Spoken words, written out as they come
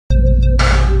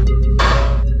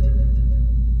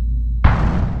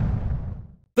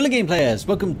Fellow game players,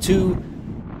 welcome to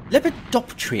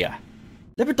Lepidoptera.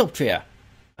 Lepidoptera,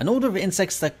 an order of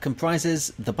insects that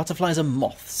comprises the butterflies and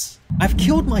moths. I've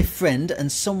killed my friend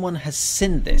and someone has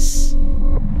sinned this.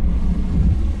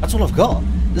 That's all I've got.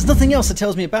 There's nothing else that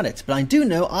tells me about it, but I do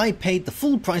know I paid the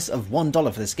full price of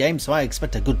 $1 for this game, so I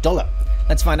expect a good dollar.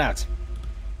 Let's find out.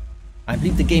 I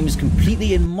believe the game is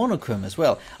completely in monochrome as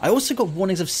well. I also got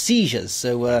warnings of seizures,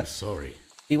 so I'm sorry.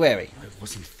 Be wary. I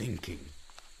wasn't thinking.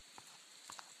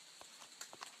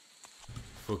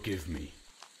 Forgive me,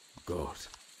 God.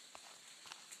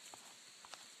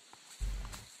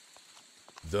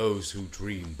 Those who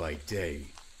dream by day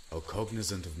are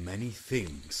cognizant of many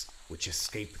things which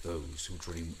escape those who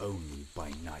dream only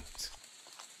by night.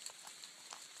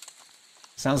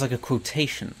 Sounds like a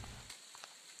quotation.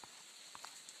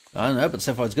 I don't know, but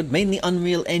so far it's good. Mainly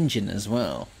Unreal Engine as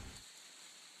well.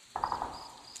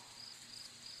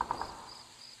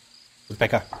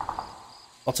 Woodpecker.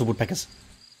 Lots of woodpeckers.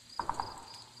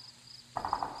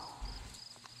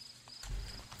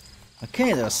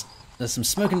 Okay, there's some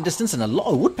smoke in the distance and a lot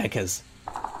of woodpeckers.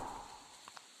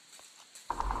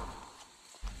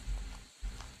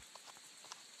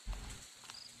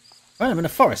 Right, I'm in a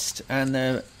forest, and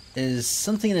there is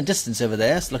something in the distance over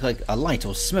there. It's looks like a light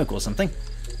or smoke or something.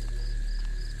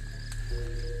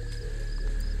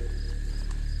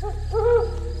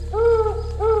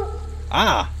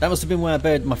 Ah, that must have been where I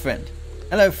buried my friend.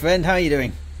 Hello, friend. How are you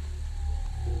doing?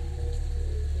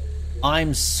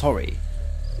 I'm sorry.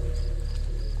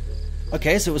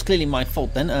 Okay, so it was clearly my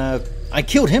fault then. I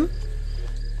killed him.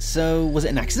 So, was it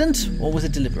an accident or was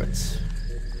it deliberate?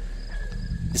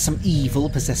 Did some evil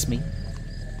possess me?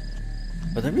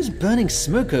 But there is burning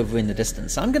smoke over in the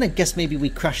distance. I'm gonna guess maybe we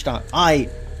crashed I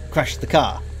crashed the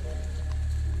car.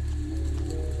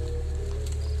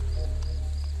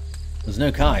 There's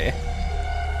no car here.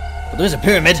 But there is a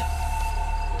pyramid.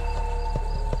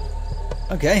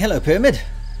 Okay, hello pyramid.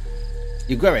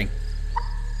 You're growing.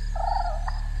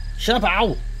 Shut up,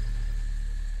 owl!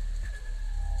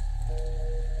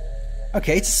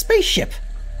 Okay, it's a spaceship.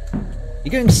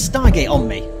 You're going Stargate on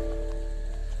me.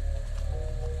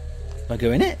 Do I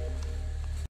go in it?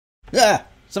 Ah!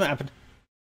 Something happened.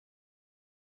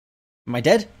 Am I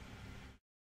dead?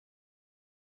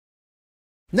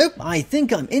 Nope, I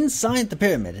think I'm inside the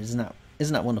pyramid. Isn't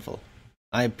that wonderful?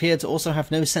 I appear to also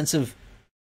have no sense of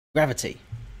gravity.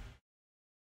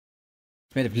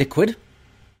 It's made of liquid.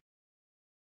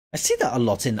 I see that a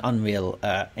lot in Unreal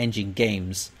Engine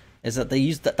games, is that they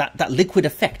use that liquid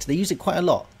effect. They use it quite a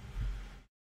lot.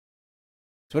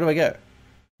 So where do I go?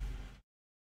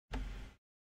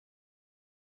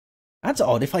 That's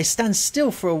odd. If I stand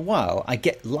still for a while, I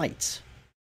get light.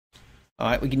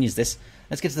 Alright, we can use this.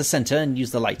 Let's get to the center and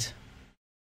use the light.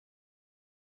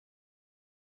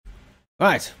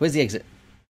 Alright, where's the exit?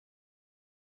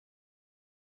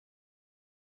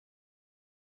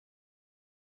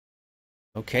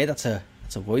 Okay, that's a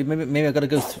worry. Maybe I gotta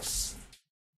go through.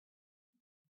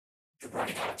 You're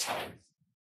running out of time.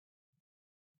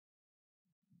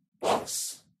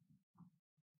 Boss.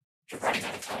 You're running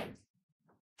out of time.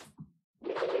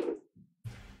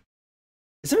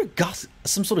 Is there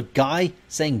some sort of guy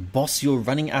saying, "Boss, you're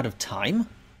running out of time"?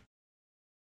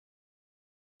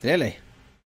 Clearly.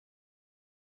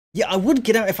 Yeah, I would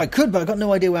get out if I could, but I got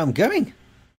no idea where I'm going.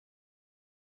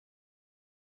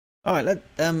 Alright,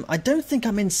 I don't think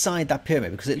I'm inside that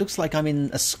pyramid because it looks like I'm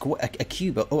in a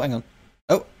cube. Oh, hang on.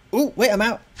 Oh, wait, I'm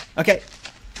out. Okay.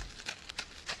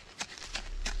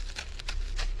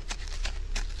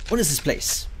 What is this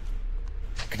place?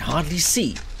 I can hardly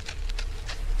see.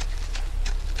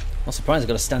 Not surprised I've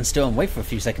got to stand still and wait for a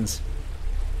few seconds.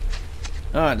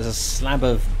 Alright, there's a slab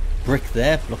of brick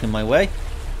there blocking my way.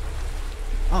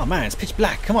 Oh man, it's pitch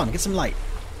black. Come on, get some light.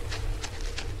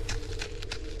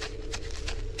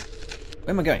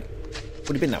 Where am I going?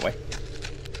 Would have been that way.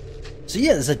 So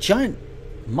yeah, there's a giant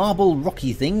marble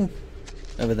rocky thing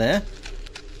over there.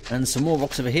 And some more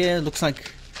rocks over here. Looks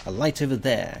like a light over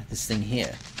there. This thing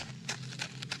here.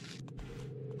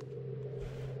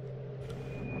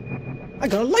 I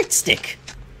got a light stick!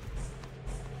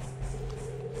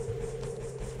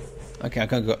 Okay, I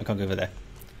can't go over there.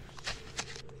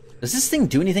 Does this thing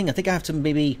do anything? I think I have to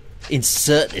maybe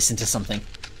insert this into something.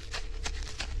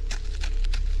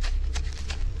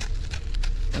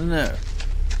 I don't know.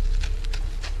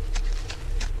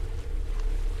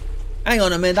 Hang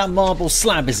on a minute, that marble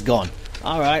slab is gone.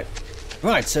 Alright.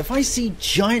 Right, so if I see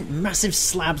giant massive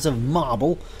slabs of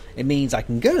marble, it means I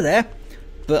can go there,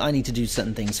 but I need to do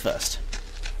certain things first.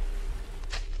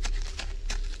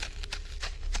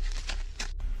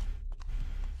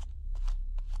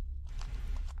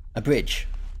 A bridge.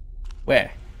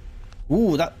 Where?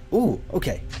 Ooh, that... Ooh,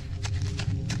 okay.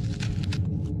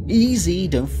 Easy,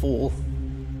 don't fall.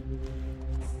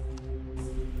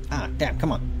 Ah, damn,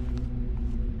 come on.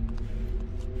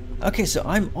 Okay, so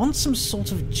I'm on some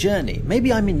sort of journey.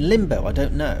 Maybe I'm in limbo, I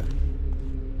don't know.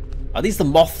 Are these the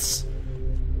moths?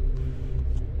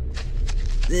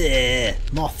 Ugh,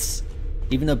 moths.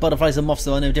 Even though butterflies and moths,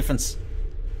 there are no difference.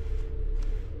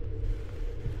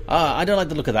 Ah, I don't like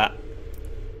the look of that.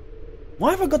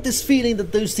 Why have I got this feeling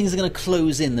that those things are going to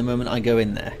close in the moment I go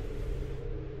in there?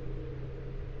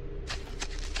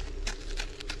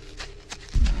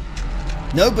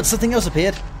 No, but something else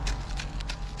appeared.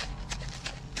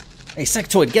 Hey,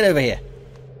 Sectoid, get over here.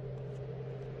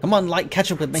 Come on, Light,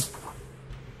 catch up with me.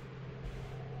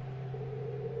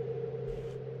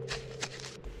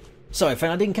 Sorry,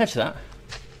 friend, I didn't catch that.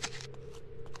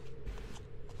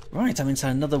 Right, I'm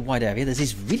inside another wide area. There's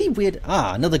this really weird...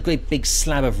 Ah, another great big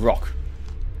slab of rock.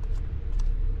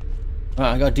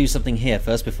 Right, I gotta do something here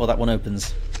first before that one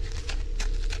opens.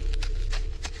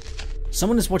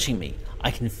 Someone is watching me.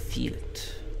 I can feel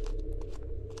it.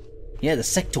 Yeah, the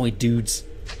sectoid dudes.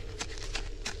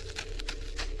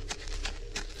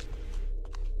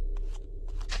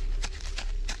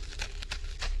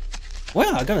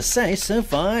 Well, I gotta say, so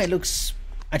far it looks...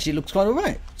 Actually, it looks quite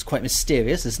alright. It's quite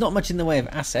mysterious. There's not much in the way of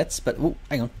assets, but... Oh,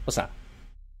 hang on. What's that?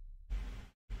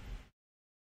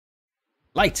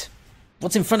 Light!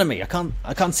 What's in front of me? I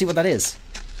can't see what that is.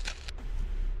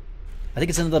 I think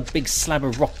it's another big slab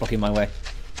of rock blocking my way.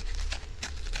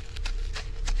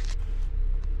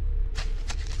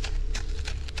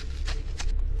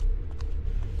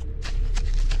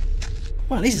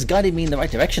 Well, at least it's guiding me in the right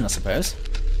direction, I suppose.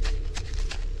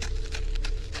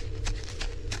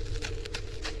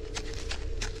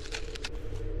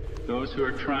 Those who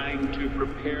are trying to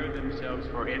prepare themselves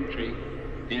for entry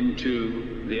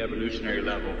into the evolutionary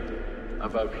level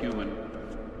above human,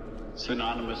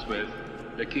 synonymous with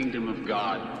the kingdom of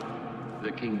God,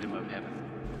 the kingdom of heaven.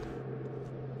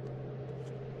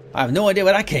 I have no idea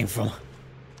where that came from.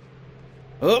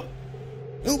 Oh,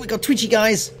 we got twitchy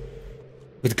guys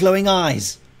with glowing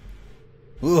eyes.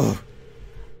 Ooh,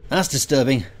 that's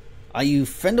disturbing. Are you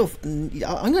friend or... I'm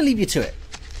going to leave you to it.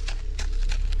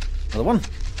 Another one.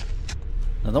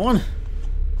 Another one.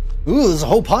 Ooh, there's a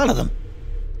whole pile of them.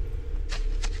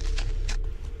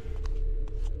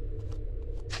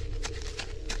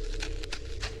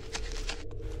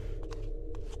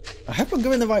 I hope I'm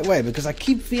going the right way because I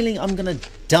keep feeling I'm going to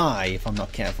die if I'm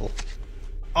not careful.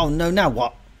 Oh no, now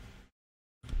what?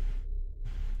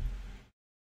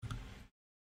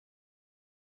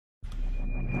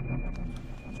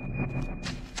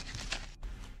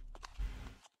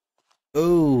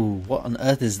 Oh, what on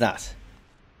earth is that?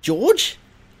 George?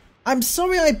 I'm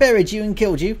sorry I buried you and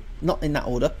killed you. Not in that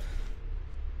order.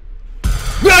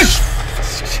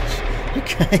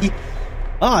 Okay.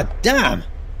 Ah, damn.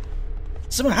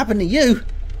 Something happened to you.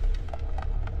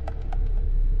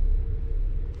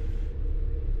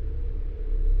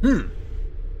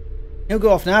 He'll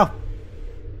go off now.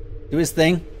 Do his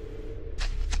thing.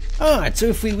 Alright, so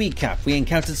if we recap, we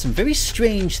encountered some very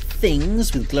strange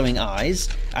things with glowing eyes,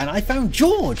 and I found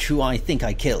George, who I think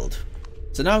I killed.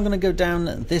 So now I'm going to go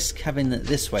down this cabin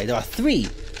this way. There are 3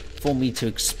 for me to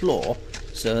explore.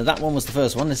 So that one was the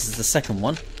first one, this is the second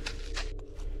one.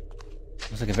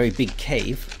 Looks like a very big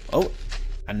cave. Oh,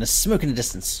 and there's smoke in the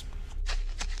distance.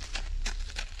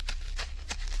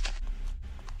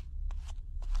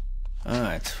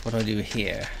 Alright, what do I do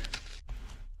here?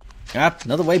 Ah,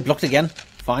 another way, blocked again.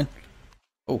 Fine.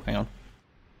 Oh, hang on.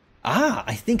 Ah,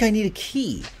 I think I need a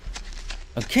key.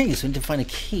 Okay, so we need to find a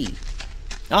key.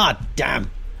 Ah,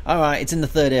 damn. Alright, it's in the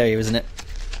 3rd area, isn't it?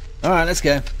 Alright, let's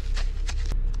go.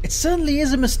 It certainly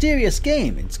is a mysterious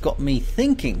game. It's got me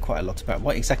thinking quite a lot about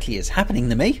what exactly is happening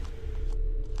to me.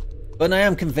 But I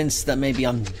am convinced that maybe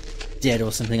I'm dead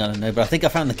or something, I don't know. But I think I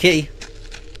found the key.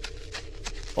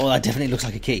 Oh, that definitely looks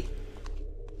like a key.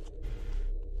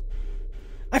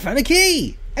 I found a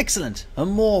key! Excellent.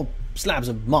 And more slabs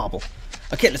of marble.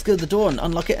 Okay, let's go to the door and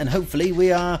unlock it, and hopefully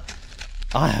we are...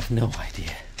 I have no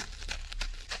idea.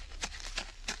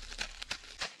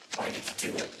 Why did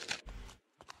you do it?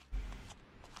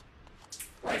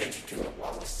 Why did you do it,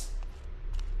 Wallace?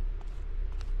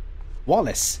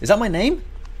 Wallace? Is that my name?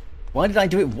 Why did I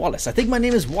do it Wallace? I think my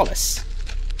name is Wallace.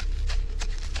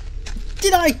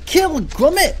 Did I kill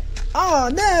Gromit? Oh,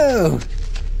 no!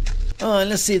 Oh,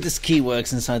 let's see if this key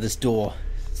works inside this door.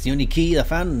 It's the only key I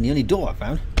found and the only door I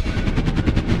found.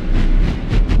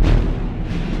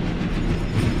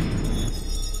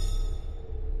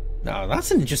 Oh, that's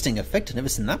an interesting effect. I've never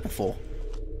seen that before.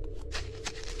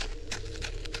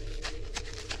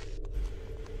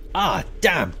 Ah,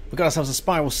 damn! We got ourselves a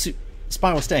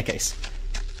spiral staircase.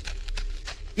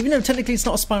 Even though technically it's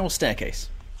not a spiral staircase.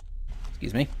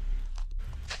 Excuse me.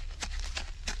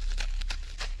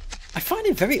 I find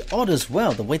it very odd as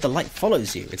well, the way the light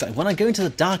follows you. It's like when I go into the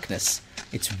darkness,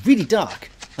 it's really dark.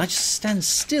 And I just stand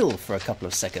still for a couple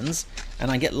of seconds,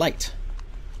 and I get light.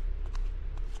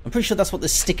 I'm pretty sure that's what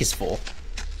this stick is for.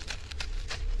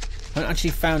 I haven't actually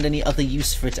found any other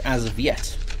use for it as of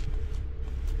yet.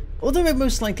 Although it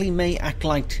most likely may act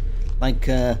like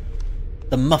the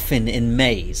muffin in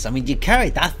Maze. I mean, you carry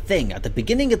that thing at the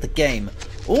beginning of the game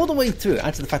all the way through,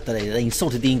 add to the fact that they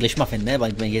insulted the English muffin there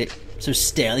by making it so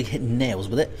stale, they hit nails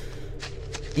with it.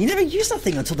 You never use that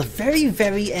thing until the very,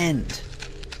 very end.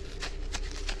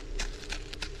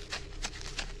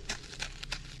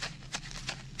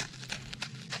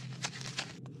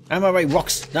 Am I right,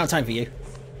 rocks? Now time for you.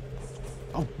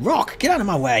 Oh, rock! Get out of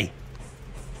my way!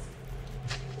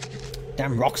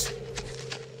 Damn rocks.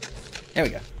 There we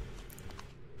go.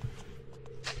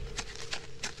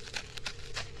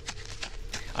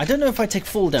 I don't know if I take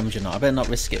full damage or not. I better not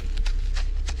risk it.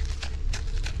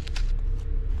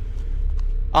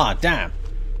 Ah, damn.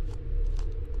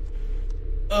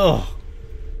 Ugh.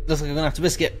 Looks like I'm gonna have to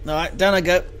risk it. Alright, down I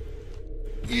go.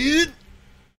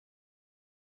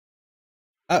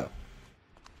 Oh.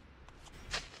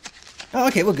 Oh,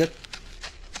 okay, we're good.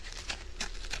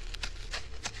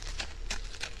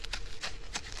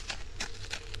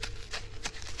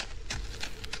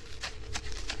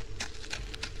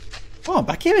 Oh,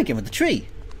 back here again with the tree.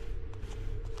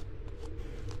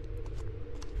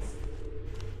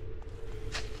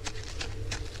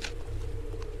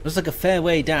 Looks like a fair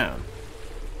way down.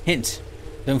 Hint,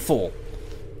 don't fall.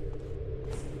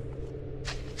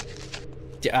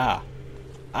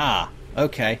 Ah,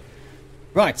 okay.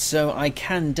 Right, so I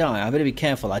can die. I better be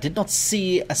careful. I did not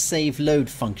see a save load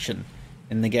function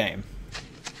in the game.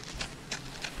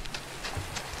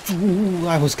 Ooh,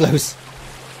 I was close.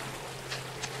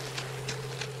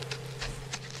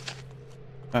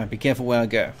 Alright, be careful where I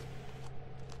go.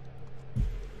 Do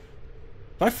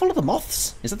I follow the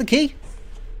moths? Is that the key?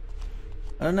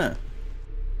 I don't know.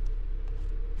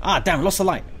 Ah, damn, lost the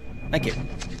light. Thank you.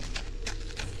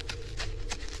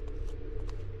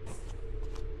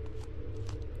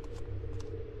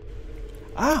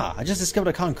 Ah, I just discovered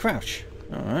I can't crouch.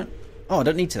 Alright. Oh, I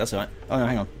don't need to, that's alright. Oh, no,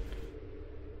 hang on.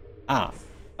 Ah.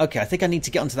 Okay, I think I need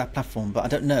to get onto that platform, but I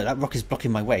don't know. That rock is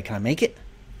blocking my way. Can I make it?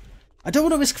 I don't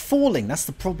want to risk falling, that's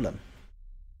the problem.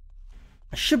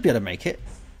 I should be able to make it.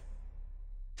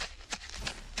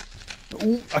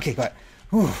 Ooh, okay, got it.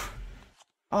 Ooh.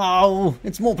 Oh,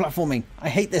 it's more platforming. I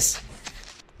hate this.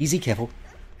 Easy, careful.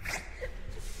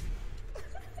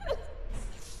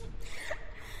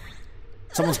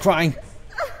 Someone's crying.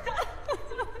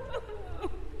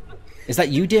 Is that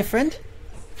you, dear friend?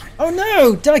 Oh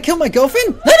no! Did I kill my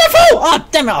girlfriend? No, no, fall! Oh,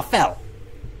 damn it, I fell!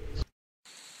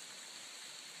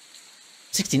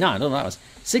 69, I don't know what that was.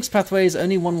 6 pathways,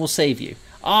 only one will save you.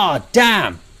 Ah,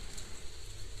 damn!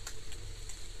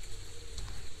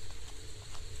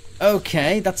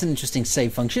 Okay, that's an interesting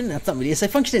save function. That's not really a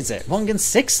save function, is it? 1 against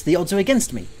 6? The odds are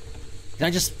against me. Can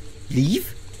I just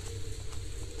leave?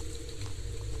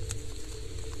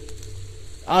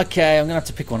 Okay, I'm gonna have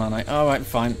to pick one, aren't I? Alright,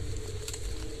 fine.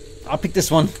 I'll pick this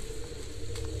one.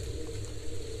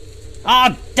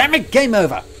 Ah, damn it! Game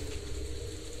over!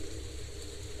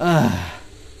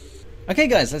 Okay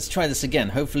guys, let's try this again.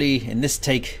 Hopefully in this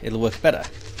take it'll work better.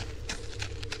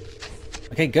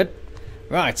 Okay, good.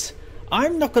 Right.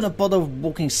 I'm not going to bother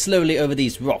walking slowly over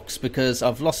these rocks because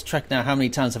I've lost track now how many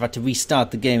times I've had to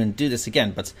restart the game and do this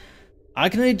again, but I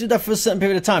can only do that for a certain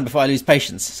period of time before I lose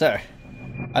patience, so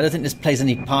I don't think this plays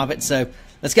any part of it, so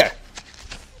let's go.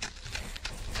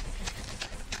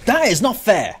 That is not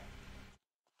fair!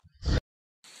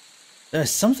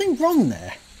 There's something wrong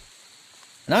there.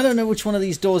 And I don't know which one of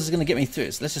these doors is going to get me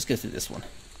through, so let's just go through this one.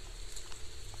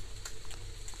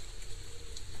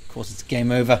 Of course it's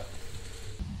game over.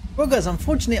 Well guys,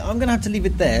 unfortunately I'm going to have to leave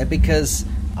it there because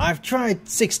I've tried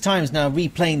 6 times now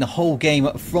replaying the whole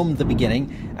game from the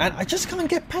beginning and I just can't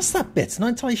get past that bit. I'm not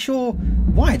entirely sure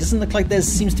why. It doesn't look like there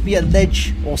seems to be a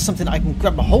ledge or something I can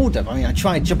grab a hold of. I mean, I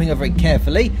tried jumping over it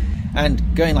carefully and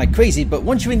going like crazy, but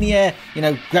once you're in the air, you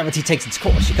know, gravity takes its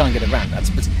course. You can't get around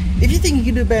that. But if you think you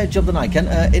can do a better job than I can,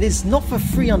 it is not for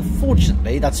free,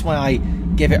 unfortunately. That's why I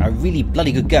gave it a really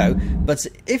bloody good go. But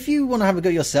if you want to have a go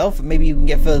yourself, maybe you can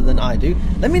get further than I do,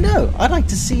 let me know. I'd like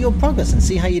to see your progress and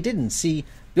see how you did and see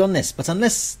beyond this. But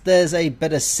unless there's a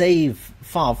better save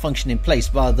file function in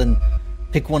place rather than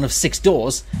pick one of 6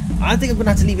 doors, I think I'm going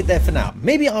to have to leave it there for now.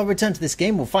 Maybe I'll return to this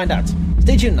game. We'll find out.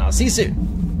 Stay tuned now. See you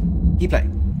soon. Keep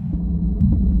playing.